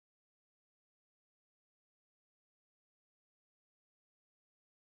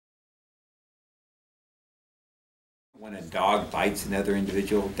When a dog bites another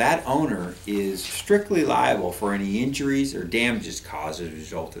individual, that owner is strictly liable for any injuries or damages caused as a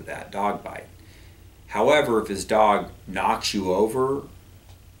result of that dog bite. However, if his dog knocks you over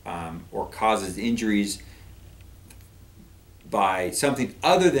or causes injuries by something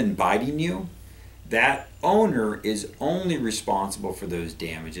other than biting you, that owner is only responsible for those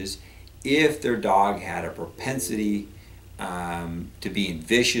damages if their dog had a propensity to being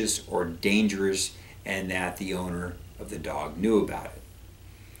vicious or dangerous and that the owner of the dog knew about it.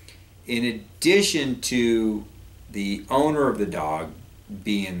 In addition to the owner of the dog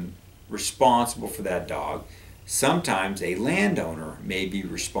being responsible for that dog, sometimes a landowner may be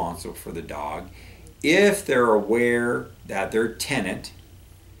responsible for the dog if they're aware that their tenant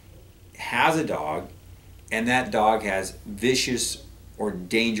has a dog and that dog has vicious or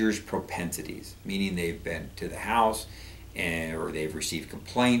dangerous propensities, meaning they've been to the house or they've received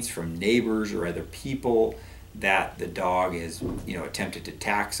complaints from neighbors or other people that the dog has, attempted to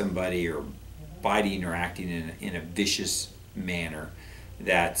attack somebody or biting or acting in a vicious manner.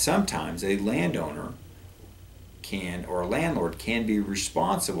 That sometimes a landowner or a landlord can be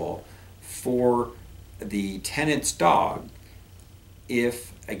responsible for the tenant's dog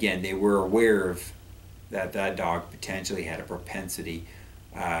if, again, they were aware of that dog potentially had a propensity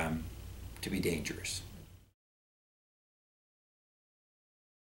to be dangerous.